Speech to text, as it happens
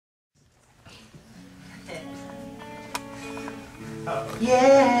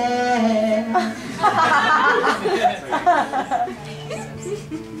Yeah.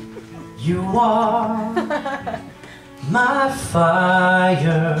 You are my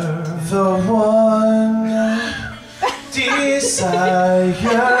fire, the one desire.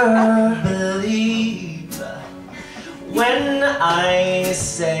 Believe when I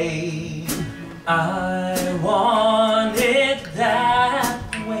say I want it that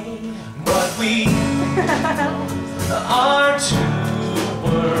way. But we are two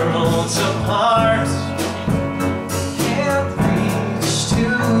worlds apart. Can't reach to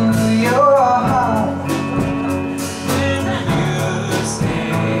your heart. When you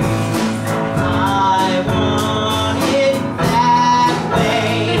say I want it that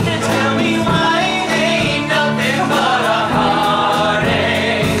way, tell me why ain't nothing but a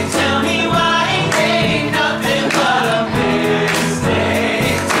heartache. Tell me why ain't nothing but a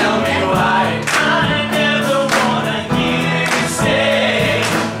mistake. Tell me why I never wanna hear you say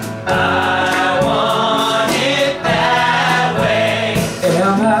I want it that way.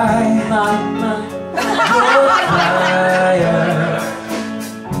 Am I your fire?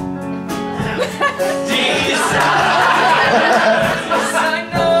 Desire. Yes, I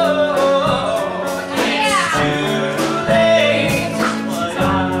know it's too late, but I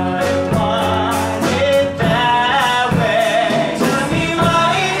want it that way. Tell me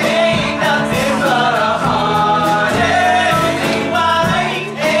why ain't nothing but a heartache. Why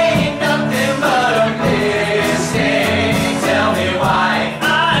ain't nothing but a mistake. Tell me why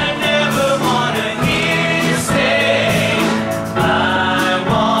I never wanna hear you say I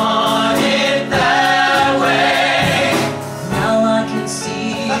want it that way. Now I can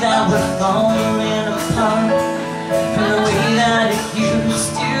see that we're falling apart from the way that it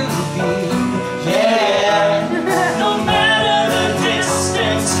used to be. Yeah. No matter the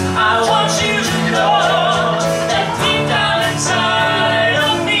distance, I want you to know that deep down inside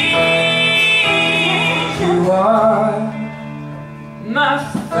of me, you are my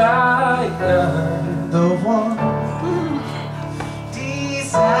fire, the one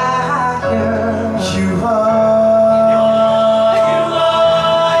desire. You are.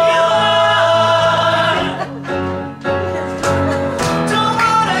 Don't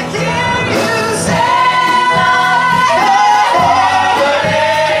wanna hear you say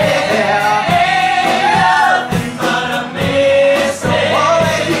nothing but a mistake.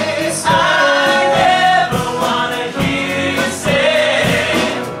 I never wanna hear you say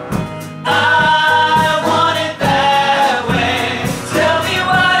I want it that way. Tell me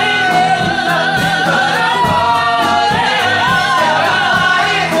why ain't nothing but a heartache.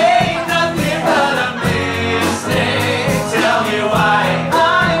 Ain't nothing but a mistake. Tell me why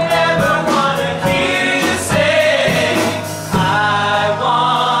I never wanna hear you say I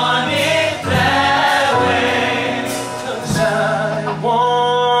want it that way. 'Cause I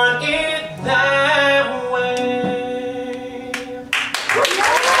want it that way.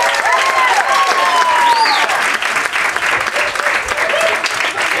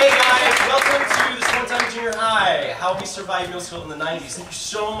 Hey guys, welcome to this one-time junior high. How we survived middle school in the 90s. Thank you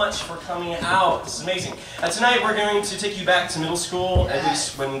so much for coming out. This is amazing. Tonight we're going to take you back to middle school, at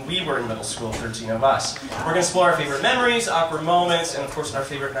least when we were in middle school, 13 of us. We're going to explore our favorite memories, awkward moments, and of course our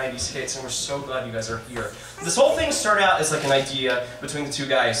favorite 90s hits, and we're so glad you guys are here. This whole thing started out as like an idea between the two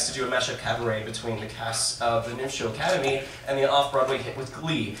guys to do a mashup cabaret between the cast of the new show Academy and the Off-Broadway hit with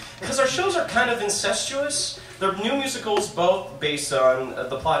Glee. Because our shows are kind of incestuous. They're new musicals, both based on,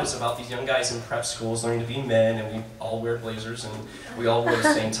 the plot is about these young guys in prep schools learning to be men, and we all wear blazers, and we all wear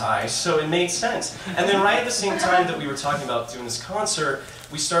the same ties, so it made sense. And then right at the same time that we were talking about doing this concert,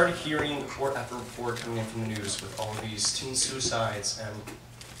 we started hearing report after report coming in from the news with all of these teen suicides, and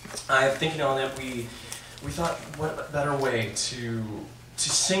I'm thinking on that we thought, what better way to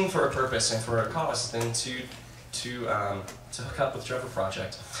sing for a purpose and for a cause than to hook up with Trevor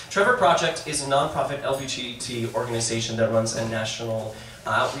Project. Trevor Project is a non-profit LGBT organization that runs a national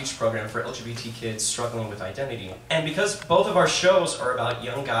outreach program for LGBT kids struggling with identity. And because both of our shows are about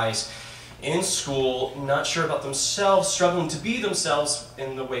young guys in school, not sure about themselves, struggling to be themselves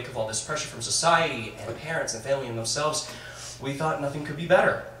in the wake of all this pressure from society and parents and family and themselves, we thought nothing could be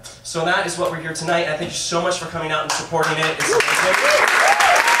better. So that is what we're here tonight, and thank you so much for coming out and supporting it. It's amazing.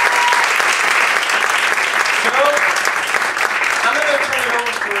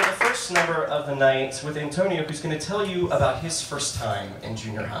 Number of the night with Antonio, who's going to tell you about his first time in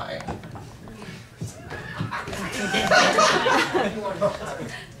junior high.